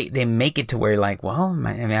 So they make it to where like, well,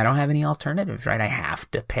 I don't have any alternatives, right? I have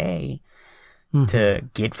to pay to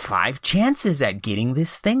get 5 chances at getting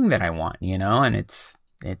this thing that I want, and it's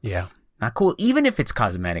not cool. Even if it's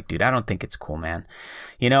cosmetic, dude, I don't think it's cool, man.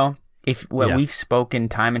 We've spoken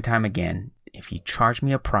time and time again, if you charge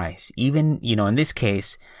me a price, even, in this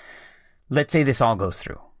case, let's say this all goes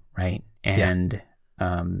through, right? And,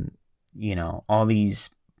 all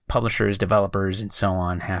these publishers, developers, and so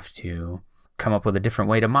on have to come up with a different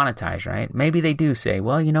way to monetize, right? Maybe they do say,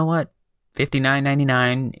 well, you know what?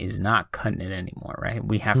 $59.99 is not cutting it anymore, right?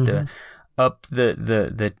 We have to up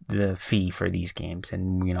the fee for these games,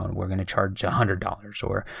 and we're going to charge $100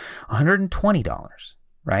 or $120,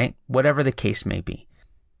 right? Whatever the case may be.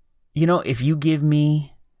 If you give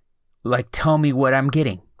me, tell me what I'm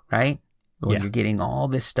getting, right? When you're getting all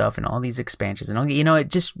this stuff and all these expansions and all,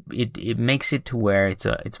 it makes it to where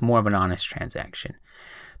it's more of an honest transaction,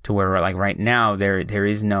 to where like right now there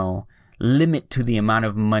is no limit to the amount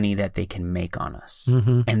of money that they can make on us,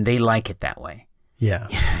 and they like it that way. Yeah.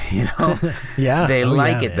 They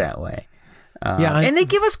like it that way. And they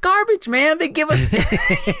give us garbage, man. They give us,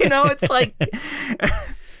 it's like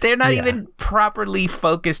they're not even properly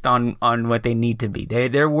focused on what they need to be.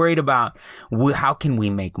 They're worried about how can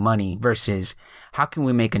we make money versus how can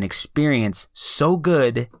we make an experience so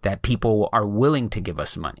good that people are willing to give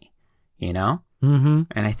us money. you know? Mm-hmm.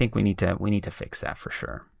 And I think we need to fix that for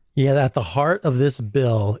sure. Yeah, at the heart of this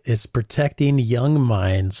bill is protecting young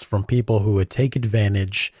minds from people who would take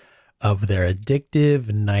advantage of their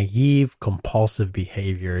addictive, naive, compulsive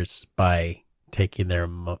behaviors by taking their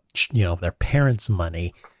parents'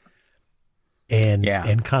 money and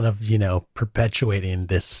kind of, perpetuating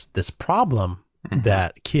this problem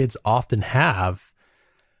that kids often have.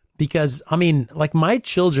 Because, I mean, like my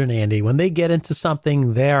children, Andy, when they get into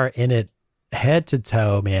something, they are in it head to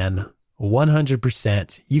toe, man,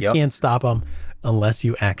 100%. You can't stop them unless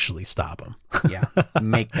you actually stop them. Yeah,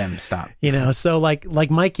 make them stop. So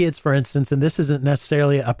like my kids, for instance, and this isn't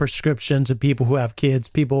necessarily a prescription to people who have kids.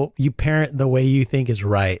 People, you parent the way you think is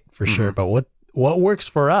right, for sure. But what works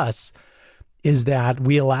for us is that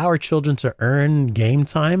we allow our children to earn game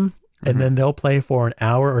time, and then they'll play for an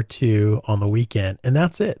hour or two on the weekend, and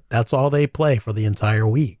that's it. That's all they play for the entire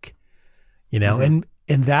week. And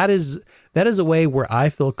that is a way where I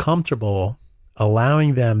feel comfortable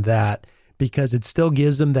allowing them that, because it still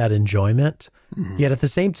gives them that enjoyment. Yet at the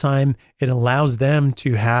same time, it allows them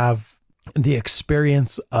to have the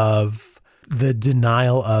experience of the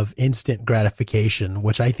denial of instant gratification,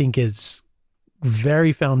 which I think is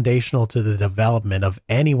very foundational to the development of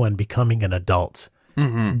anyone becoming an adult,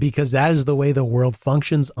 because that is the way the world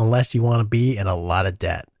functions unless you want to be in a lot of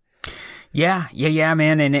debt. Yeah,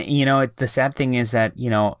 man. And, the sad thing is that,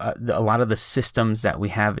 a lot of the systems that we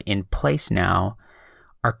have in place now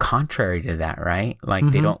are contrary to that, right? Like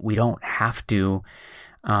we don't have to,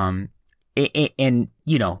 the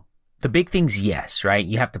big things, yes, right?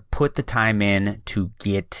 You have to put the time in to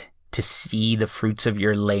get to see the fruits of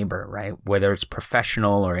your labor, right? Whether it's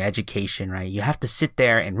professional or education, right? You have to sit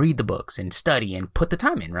there and read the books and study and put the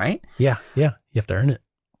time in, right? Yeah. You have to earn it.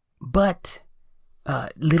 But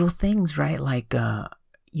little things, right? Like,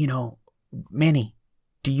 Manny,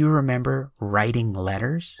 do you remember writing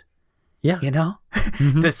letters? Yeah.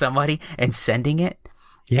 To somebody and sending it,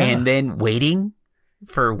 and then waiting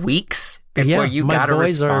for weeks before you got a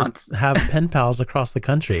response. My boys have pen pals across the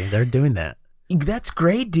country. They're doing that. That's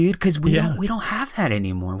great, dude, because we don't have that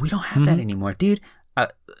anymore. We don't have that anymore, dude. I'm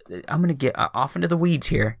gonna get off into the weeds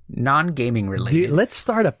here. Non-gaming related. Dude, let's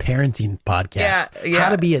start a parenting podcast. Yeah. How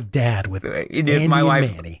to be a dad with Andy my wife,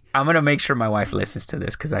 and Manny. I'm gonna make sure my wife listens to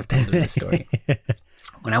this because I've told her this story.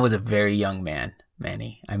 When I was a very young man,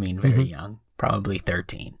 Manny, I mean very young, probably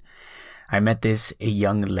 13, I met this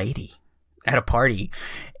young lady at a party,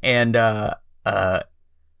 and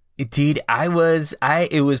dude,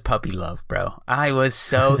 it was puppy love, bro. I was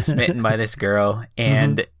so smitten by this girl,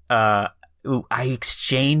 and I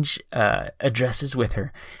exchanged addresses with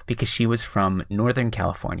her because she was from Northern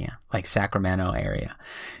California, like Sacramento area.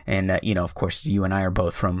 And, of course, you and I are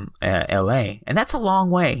both from LA. And that's a long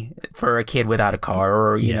way for a kid without a car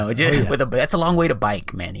or, that's a long way to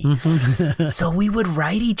bike, Manny. So we would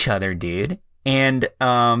write each other, dude. And,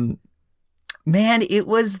 man, it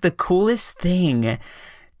was the coolest thing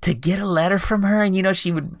to get a letter from her. And,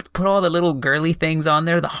 she would put all the little girly things on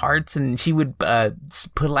there, the hearts, and she would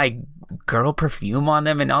put like girl perfume on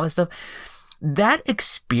them and all this stuff. That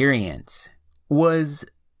experience was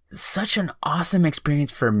such an awesome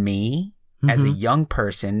experience for me as a young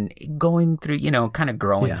person going through, kind of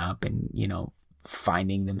growing up and,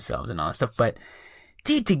 finding themselves and all that stuff. But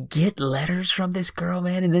dude, to get letters from this girl,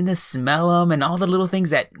 man, and then to smell them and all the little things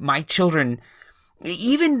that my children,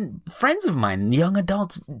 even friends of mine, young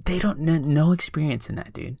adults, they don't no experience in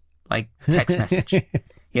that, dude. Like text message.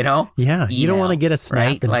 Yeah. You don't want to get a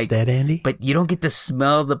snap instead, Andy. But you don't get to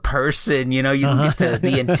smell the person, you don't get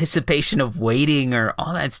the anticipation of waiting or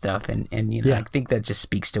all that stuff. And I think that just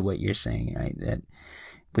speaks to what you're saying, right? That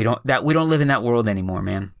we don't live in that world anymore,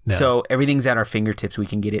 man. No. So everything's at our fingertips. We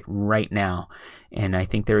can get it right now. And I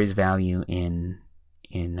think there is value in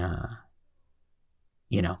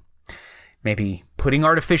maybe putting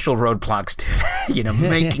artificial roadblocks to,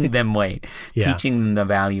 making them wait, teaching them the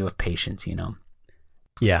value of patience,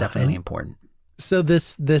 Yeah, it's definitely important. So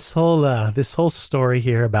this whole story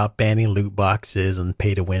here about banning loot boxes and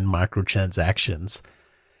pay to win microtransactions,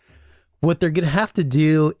 what they're gonna have to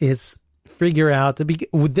do is figure out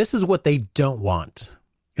this is what they don't want.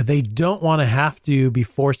 They don't want to have to be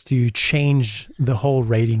forced to change the whole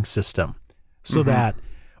rating system so that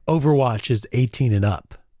Overwatch is 18 and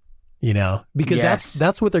up, because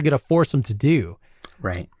that's what they're gonna force them to do,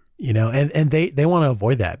 right? And they want to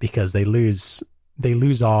avoid that because they lose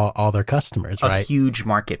all their customers, right? A huge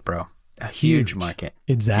market, bro. A huge market.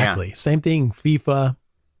 Exactly. Yeah. Same thing, FIFA,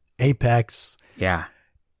 Apex. Yeah.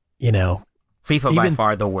 FIFA by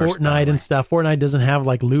far the worst. Fortnite and stuff. Fortnite doesn't have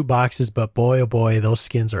like loot boxes, but boy, oh boy, those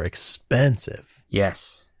skins are expensive.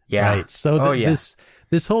 Yes. Yeah. Right. So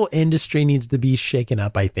this whole industry needs to be shaken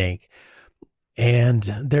up, I think. And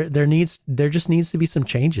there just needs to be some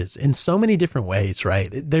changes in so many different ways, right?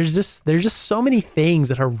 There's just so many things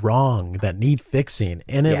that are wrong that need fixing,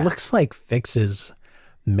 and it looks like fixes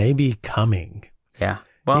may be coming. Yeah.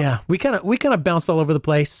 Well, yeah, we kind of bounced all over the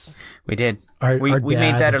place. We did. We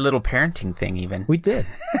made that a little parenting thing, even. We did.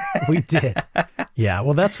 Yeah.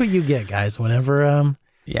 Well, that's what you get, guys. Whenever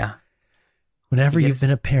you've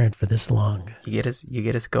been a parent for this long, you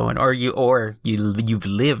get us going, or you've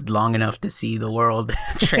lived long enough to see the world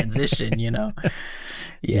transition. Yeah.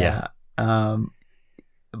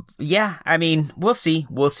 Yeah. I mean, we'll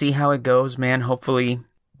see how it goes, man. Hopefully,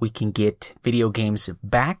 we can get video games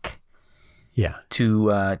back. Yeah.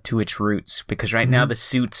 To its roots, because right now the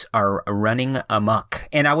suits are running amok.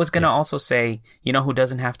 And I was gonna also say, who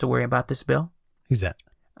doesn't have to worry about this, Bill? Who's that?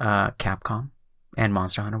 Capcom and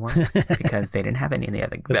Monster Hunter World, because they didn't have any of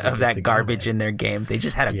that garbage in their game. They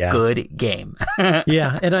just had a good game.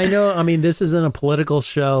 Yeah, and I know. I mean, this isn't a political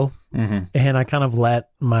show, and I kind of I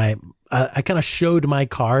kind of showed my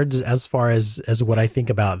cards as far as what I think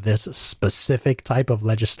about this specific type of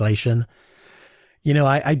legislation.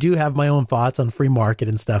 I do have my own thoughts on free market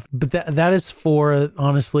and stuff, but that is for,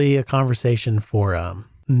 honestly, a conversation for,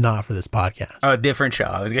 not for this podcast. Oh, a different show,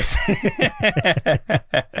 I was going to say.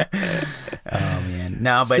 Oh, man.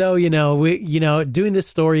 No, but. So, doing this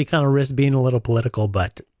story kind of risks being a little political,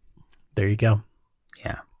 but there you go.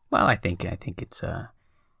 Yeah. Well, I think it's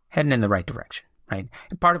heading in the right direction, right?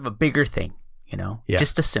 And part of a bigger thing,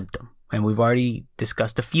 just a symptom. And we've already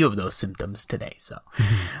discussed a few of those symptoms today. So,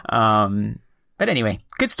 but anyway,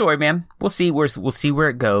 good story, man. We'll see where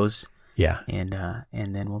it goes. Yeah.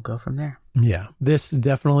 And then we'll go from there. Yeah. This is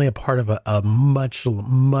definitely a part of a much,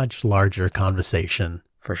 much larger conversation.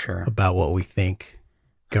 For sure. About what we think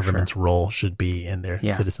government's role should be in their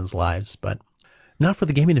citizens' lives, but not for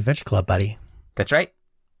the Gaming Adventure Club, buddy. That's right.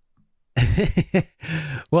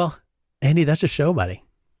 Well, Andy, that's a show, buddy.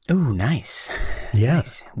 Ooh, nice. Yeah.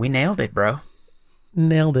 Nice. We nailed it, bro.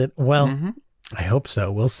 Nailed it. Well, I hope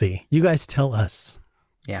so. We'll see. You guys tell us.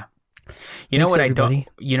 Yeah. Thanks, everybody.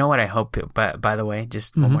 You know what I hope, by the way,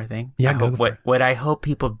 just one more thing. Yeah, what I hope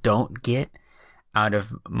people don't get out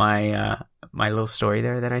of my my little story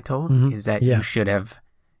there that I told is that you should have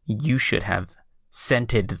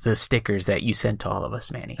scented the stickers that you sent to all of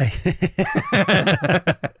us, Manny.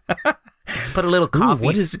 Put a little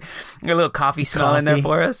coffee smell in there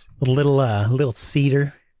for us. A little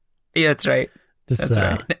cedar. Yeah, that's right. That's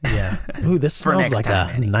right. Yeah. Ooh, this smells like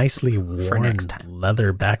a nicely worn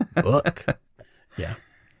leatherback book. Yeah.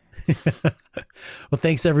 Well,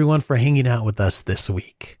 thanks everyone for hanging out with us this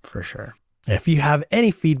week. For sure. If you have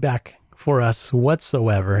any feedback for us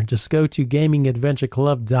whatsoever, just go to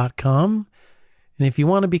gamingadventureclub.com. And if you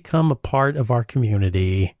want to become a part of our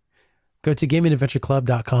community, go to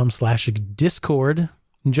gamingadventureclub.com/Discord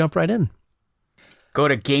and jump right in. Go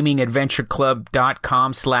to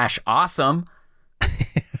gamingadventureclub.com/awesome.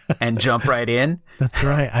 And jump right in. That's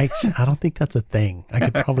right. I don't think that's a thing. I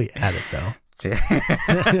could probably add it though.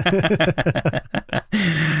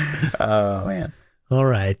 Oh man. All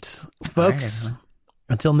right, folks.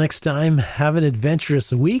 Until next time, have an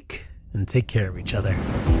adventurous week and take care of each other.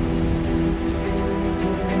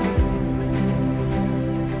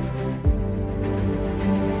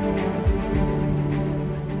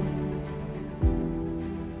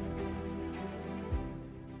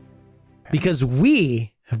 Because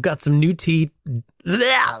we have got some new teeth.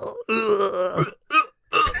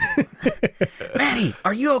 Manny,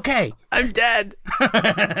 are you okay? I'm dead.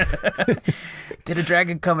 Did a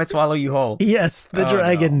dragon come and swallow you whole? Yes, the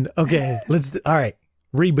dragon. No. Okay, all right.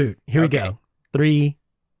 Reboot. Here we go. 3,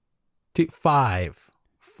 2, 5,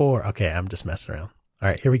 4. Okay, I'm just messing around. All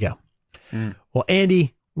right, here we go. Well,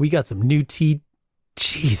 Andy, we got some new teeth.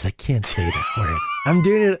 Jeez, I can't say that word. I'm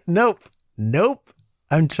doing it. Nope.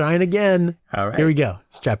 I'm trying again. All right. Here we go.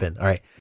 Strap in. All right.